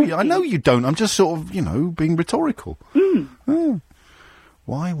why I know you don't. I'm just sort of, being rhetorical. Mm. Oh.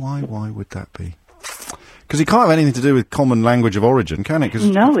 Why would that be? Because it can't have anything to do with common language of origin, can it?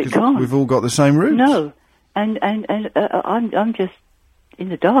 No, it can't. We've all got the same roots. No. And I'm just in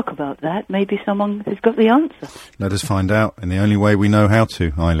the dark about that. Maybe someone has got the answer. Let us find out in the only way we know how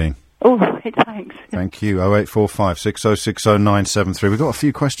to, Eileen. All right, thanks. Thank you. 0845 6060 973. We've got a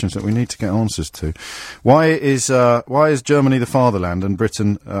few questions that we need to get answers to. Why is Germany the fatherland and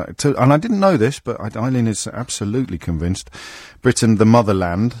Britain, and I didn't know this, but Eileen is absolutely convinced, Britain the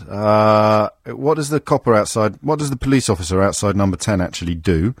motherland. What does the police officer outside number 10 actually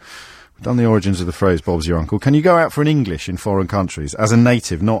do? We've done the origins of the phrase, Bob's your uncle. Can you go out for an English in foreign countries as a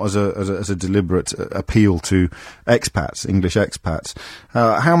native, not as a deliberate appeal to expats, English expats?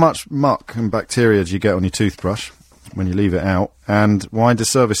 How much muck and bacteria do you get on your toothbrush when you leave it out? And why do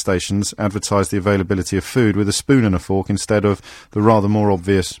service stations advertise the availability of food with a spoon and a fork instead of the rather more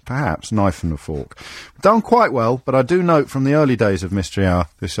obvious, perhaps, knife and a fork? We've done quite well, but I do note from the early days of Mystery Hour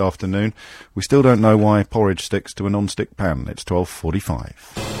this afternoon, we still don't know why porridge sticks to a non-stick pan. It's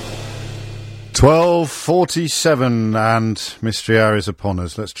 12:45. 12:47 and Mystery Hour is upon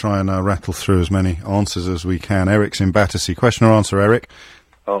us. Let's try and rattle through as many answers as we can. Eric's in Battersea. Question or answer, Eric?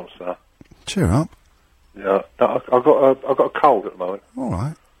 Answer. Cheer up. Yeah, I've got a cold at the moment. All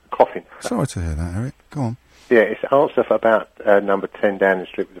right. Coughing. Sorry to hear that, Eric. Go on. Yeah, it's answer for about number 10 Downing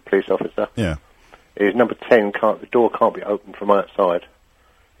Street with the police officer. Yeah. Is number 10 the door can't be opened from outside.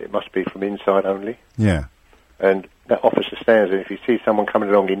 It must be from inside only. Yeah. And that officer stands there. If he sees someone coming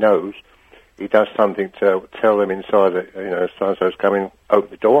along, he knows. He does something to tell them inside that, so-and-so's coming, open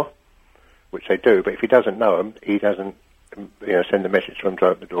the door, which they do. But if he doesn't know them, he doesn't, send a message to them to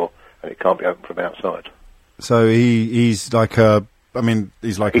open the door, and it can't be opened from outside. So he's like a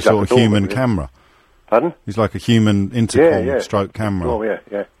sort of human camera. Pardon? He's like a human intercom stroke camera. Oh,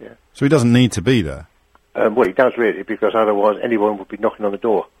 yeah. So he doesn't need to be there. Well, he does really, because otherwise anyone would be knocking on the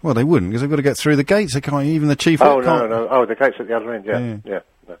door. Well, they wouldn't, because they've got to get through the gates. They can't, even the chief... No. Oh, the gate's at the other end, yeah.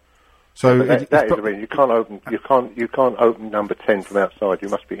 No. So that is the reason. You can't open number 10 from outside. You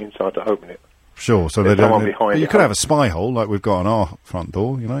must be inside to open it. Sure, so they don't... But you could have a spy hole, like we've got on our front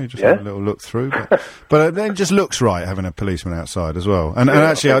door, you just have a little look through. But it just looks right, having a policeman outside as well. And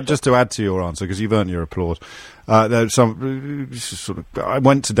actually, just to add to your answer, because you've earned your applause, there's I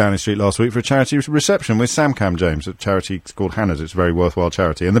went to Downing Street last week for a charity reception with Sam Cam James, a charity called Hannah's. It's a very worthwhile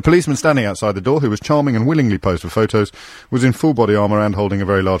charity. And the policeman standing outside the door, who was charming and willingly posed for photos, was in full body armour and holding a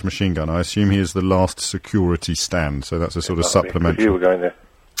very large machine gun. I assume he is the last security stand, so that's a sort of supplementary. You were going there.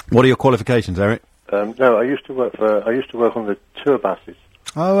 What are your qualifications, Eric? No, I used to work on the tour buses.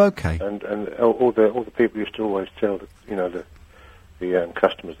 Oh, okay. And all the people used to always tell the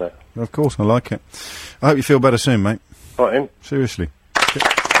customers that. Of course, I like it. I hope you feel better soon, mate. Right then. Seriously.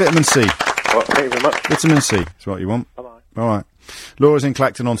 Vitamin C. Right, thank you very much. Vitamin C is what you want. Bye-bye. All right. Laura's in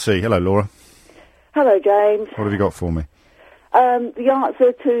Clacton-on-Sea. Hello, Laura. Hello, James. What have you got for me? The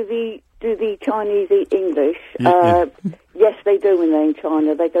answer to the do the Chinese eat English? Yes, they do when they're in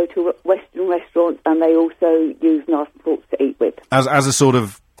China. They go to Western restaurants and they also use knife and forks to eat with. As a sort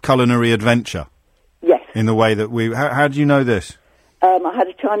of culinary adventure? Yes. In the way that we... How do you know this? I had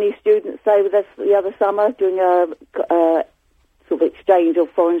a Chinese student stay with us the other summer doing a sort of exchange of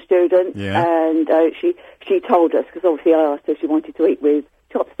foreign students. Yeah. And she told us, because obviously I asked her if she wanted to eat with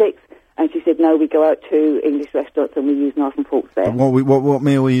chopsticks, and she said, no, we go out to English restaurants and we use knife and forks there. What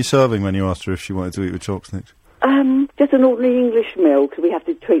meal were you serving when you asked her if she wanted to eat with chopsticks? Just an ordinary English meal, because we have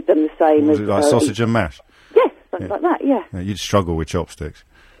to treat them the same Was it like sausage and mash? Yes, something like that, yeah. You'd struggle with chopsticks.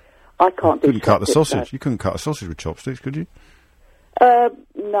 I can't couldn't cut the sausage. No. You couldn't cut a sausage with chopsticks, could you?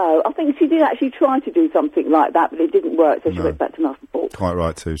 No. I think she did actually try to do something like that, but it didn't work, so she went back to knife and forks. Quite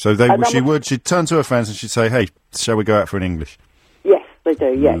right, too. So she'd turn to her friends and she'd say, hey, shall we go out for an English? Yes, they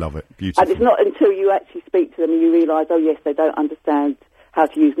do, yes. Love it. Beautiful. And it's not until you actually speak to them and you realise, oh, yes, they don't understand how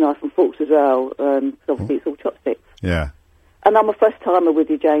to use knife and forks as well, because obviously it's all chopsticks. Yeah. And I'm a first-timer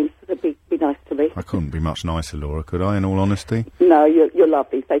with you, James, so it'd be nice to me. I couldn't be much nicer, Laura, could I, in all honesty? No, you're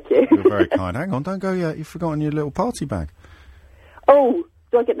lovely, thank you. You're very kind. Hang on, don't go yet. You've forgotten your little party bag. Oh,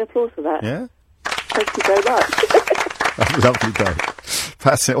 do I get an applause for that? Yeah. Thank you very much. Have a lovely day.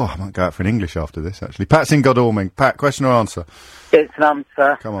 Pat's in... Oh, I might go out for an English after this, actually. Pat's in Godalming. Pat, question or answer? It's an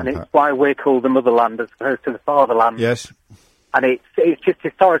answer. Come on, and Pat. It's why we're called the Motherland as opposed to the Fatherland. Yes. And it's just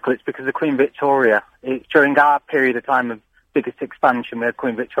historical. It's because of Queen Victoria. It's during our period of time of biggest expansion, we had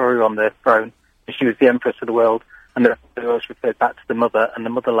Queen Victoria on the throne. She was the Empress of the world, and the rest of the world referred back to the Mother and the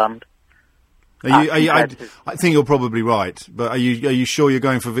Motherland. I think you're probably right, but are you sure you're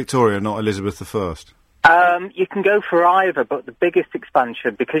going for Victoria, not Elizabeth I? You can go for either, but the biggest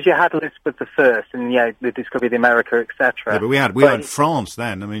expansion, because you had Elizabeth I and the discovery of America, etc. Yeah, but we had France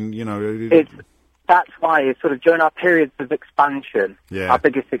then. I mean, you know, that's why it's sort of during our periods of expansion, our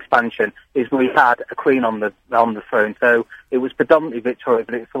biggest expansion is we had a queen on the throne. So it was predominantly Victoria,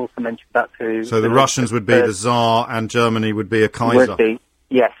 but it's also mentioned that too. So the Russians would be the Tsar, and Germany would be a Kaiser.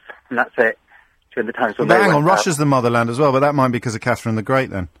 Yes, and that's it. During the times when hang on, Russia's the motherland as well, but that might be because of Catherine the Great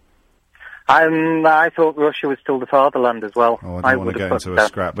then. I thought Russia was still the fatherland as well. Oh, I don't want to get into a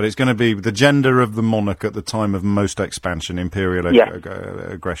scrap, but it's going to be the gender of the monarch at the time of most expansion, imperial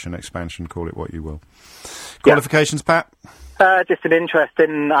aggression, expansion, call it what you will. Qualifications, Pat? Just an interest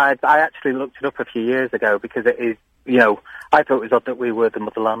in, I actually looked it up a few years ago because it is, I thought it was odd that we were the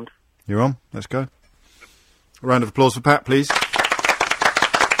motherland. You're on, let's go. A round of applause for Pat, please.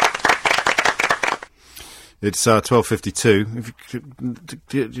 It's 12:52.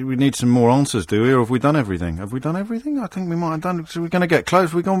 Do we need some more answers, do we, or have we done everything? Have we done everything? I think we might have done. So we're going to get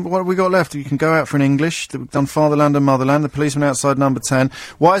close. What have we got left? You can go out for an English. We've done Fatherland and Motherland. The policeman outside number 10.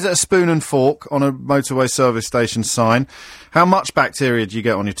 Why is it a spoon and fork on a motorway service station sign? How much bacteria do you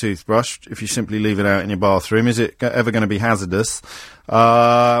get on your toothbrush if you simply leave it out in your bathroom? Is it ever going to be hazardous?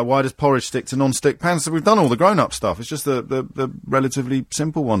 Why does porridge stick to non-stick pans? So we've done all the grown-up stuff. It's just the relatively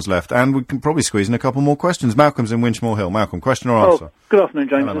simple ones left. And we can probably squeeze in a couple more questions. Malcolm's in Winchmore Hill. Malcolm, question or answer? Good afternoon,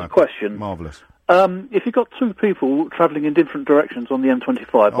 James. Hello, question. Marvellous. If you've got two people travelling in different directions on the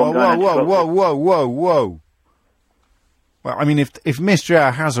M25... Whoa. Well, I mean, if Mystery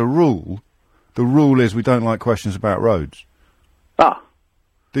Hour has a rule, the rule is we don't like questions about roads. Ah.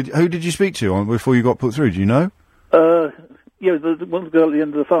 Who did you speak to before you got put through? Do you know? Yeah, the one girl at the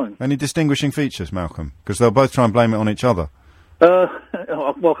end of the phone. Any distinguishing features, Malcolm? Because they'll both try and blame it on each other. Well,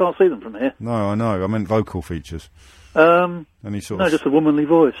 I can't see them from here. No, I know. I meant vocal features. Any sort no, just a womanly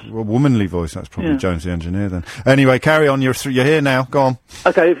voice. Well, womanly voice. That's probably Jones the engineer then. Anyway, carry on. You're here now. Go on.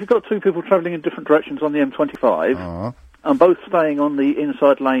 Okay, if you've got two people travelling in different directions on the M25, and both staying on the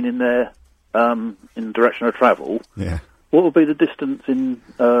inside lane in their in the direction of travel, what would be the distance in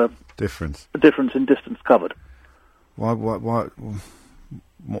difference? The difference in distance covered. Why? What?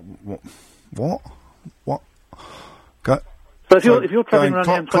 Go. So if you're travelling around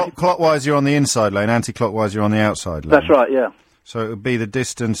the M25... Clockwise, you're on the inside lane. Anti-clockwise, you're on the outside lane. That's right, yeah. So it would be the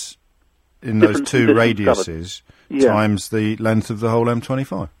distance in those two radiuses times the length of the whole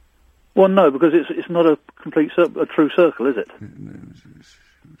M25. Well, no, because it's not a complete a true circle, is it?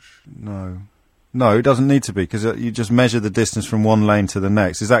 No, it doesn't need to be, because you just measure the distance from one lane to the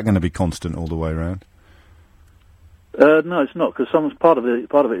next. Is that going to be constant all the way around? No, it's not, because part of it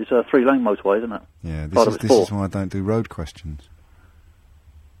is a 3-lane motorway, isn't it? Yeah, this is why I don't do road questions.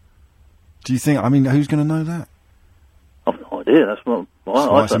 Do you think, who's going to know that? I've no idea, that's what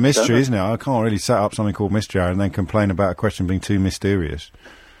it's a mystery, isn't it? I can't really set up something called Mystery Hour and then complain about a question being too mysterious.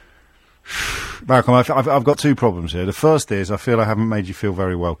 Malcolm, I've got two problems here. The first is I feel I haven't made you feel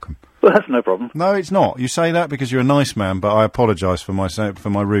very welcome. Well, that's no problem. No, it's not. You say that because you're a nice man, but I apologise for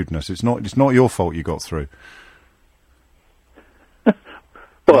my rudeness. It's not your fault you got through.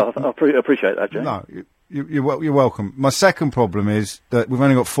 Well, I appreciate that, James. No, you're welcome. My second problem is that we've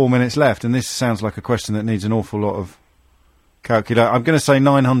only got 4 minutes left, and this sounds like a question that needs an awful lot of calculation. I'm going to say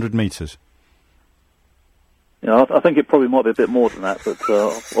 900 metres. Yeah, I think it probably might be a bit more than that, but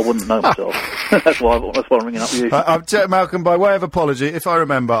I wouldn't know myself. That's why I'm ringing up you. Malcolm, by way of apology, if I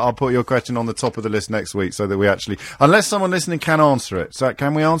remember, I'll put your question on the top of the list next week so that we actually... Unless someone listening can answer it. So,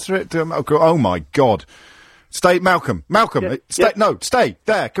 can we answer it? Oh, my God. Stay, Malcolm. Yeah, stay. Yeah. No, stay.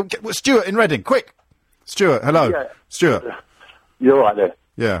 There. Stuart in Reading, quick. Stuart, hello. Yeah. Stuart. You're right there.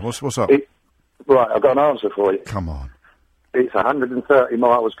 Yeah, what's up? Right, I've got an answer for you. Come on. It's 130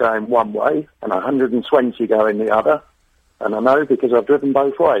 miles going one way and 120 going the other. And I know because I've driven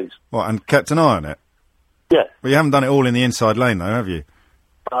both ways. What, and kept an eye on it? Yeah. Well, you haven't done it all in the inside lane, though, have you?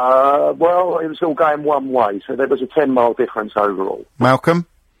 Well, it was all going one way, so there was a 10-mile difference overall. Malcolm?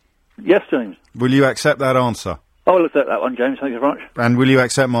 Yes, James. Will you accept that answer? I will accept that one, James. Thank you very much. And will you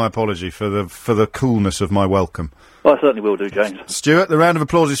accept my apology for the coolness of my welcome? Well, I certainly will do, James. Stuart, the round of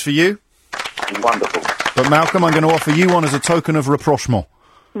applause is for you. Wonderful. But Malcolm, I'm going to offer you one as a token of rapprochement.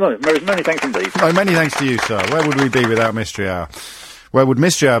 No, many thanks indeed. No, many thanks to you, sir. Where would we be without Mystery Hour? Where would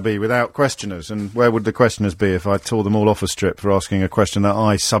Mystery Hour be without questioners? And where would the questioners be if I tore them all off a strip for asking a question that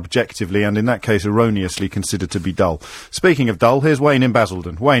I subjectively, and in that case erroneously, considered to be dull? Speaking of dull, here's Wayne in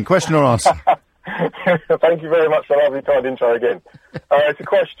Basildon. Wayne, question or answer? Thank you very much for the lovely kind intro again. It's a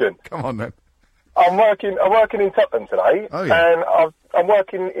question. Come on, then. I'm working in Tottenham today, and I'm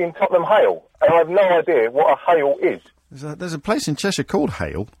working in Tottenham Hale, and I have no idea what a Hale is. There's a place in Cheshire called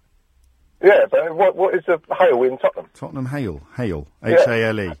Hale. Yeah, but what is a Hale in Tottenham? Tottenham Hale,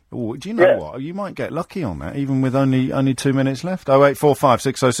 H-A-L-E. Oh, do you know what? You might get lucky on that, even with only 2 minutes left. 0845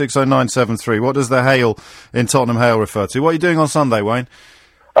 6060 973. What does the Hale in Tottenham Hale refer to? What are you doing on Sunday, Wayne?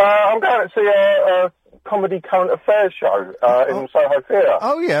 I'm going to see a comedy current affairs show in Soho Theatre.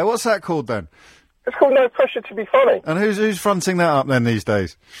 Oh yeah, what's that called then? It's called No Pressure to Be Funny. And who's fronting that up then these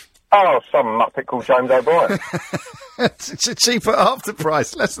days? Oh, some muppet called James O'Brien. It's cheap at half the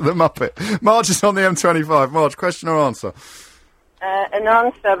price, less than the muppet. Marge is on the M25. Marge, question or answer? An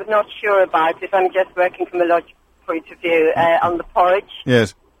answer, but not sure about it. I'm just working from a logical point of view on the porridge.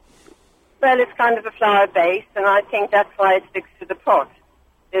 Yes. Well, it's kind of a flour base, and I think that's why it sticks to the pot.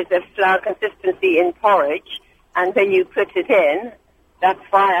 There's a flour consistency in porridge, and when you put it in, that's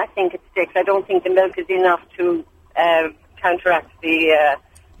why I think it sticks. I don't think the milk is enough to counteract the...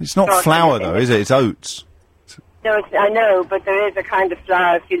 It's not flour, though, is it? It's oats. No, I know, but there is a kind of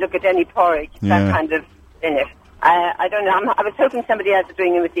flour, if you look at any porridge, that kind of in it. I don't know. I was hoping somebody else was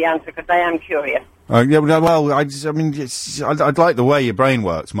doing it with the answer, because I am curious. Yeah, well, I'd like the way your brain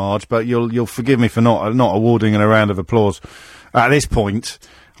works, Marge, but you'll forgive me for not awarding it a round of applause at this point.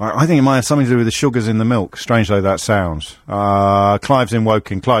 I think it might have something to do with the sugars in the milk, strange though that sounds. Clive's in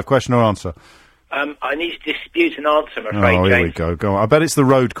Woking. Clive, question or answer? I need to dispute an answer, I'm afraid, James. James. We go. Go on. I bet it's the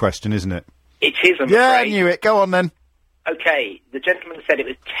road question, isn't it? It is, I'm afraid. I knew it. Go on, then. Okay, the gentleman said it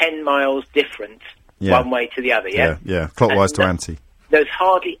was 10 miles different one way to the other, yeah? Yeah, clockwise to anti. There's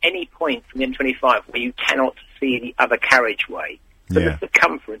hardly any point from the M25 where you cannot see the other carriageway. For the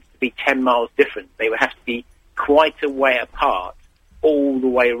circumference to be 10 miles different, they would have to be quite a way apart all the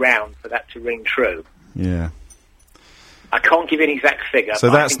way round for that to ring true. Yeah. I can't give you an exact figure. So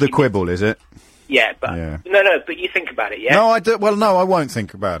that's the quibble, is it? Yeah, but... No, but you think about it, yeah? No, I do. Well, no, I won't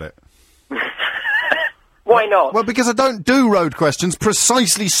think about it. Why not? Well, because I don't do road questions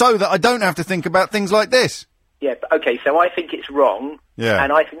precisely so that I don't have to think about things like this. Yeah, but, okay, so I think it's wrong. Yeah.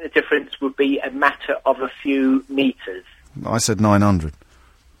 And I think the difference would be a matter of a few metres. I said 900.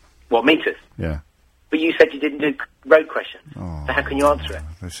 What, metres? Yeah. But you said you didn't do road questions. Oh, so how can you answer it?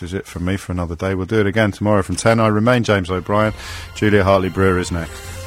 This is it from me for another day. We'll do it again tomorrow from 10. I remain James O'Brien. Julia Hartley-Brewer is next.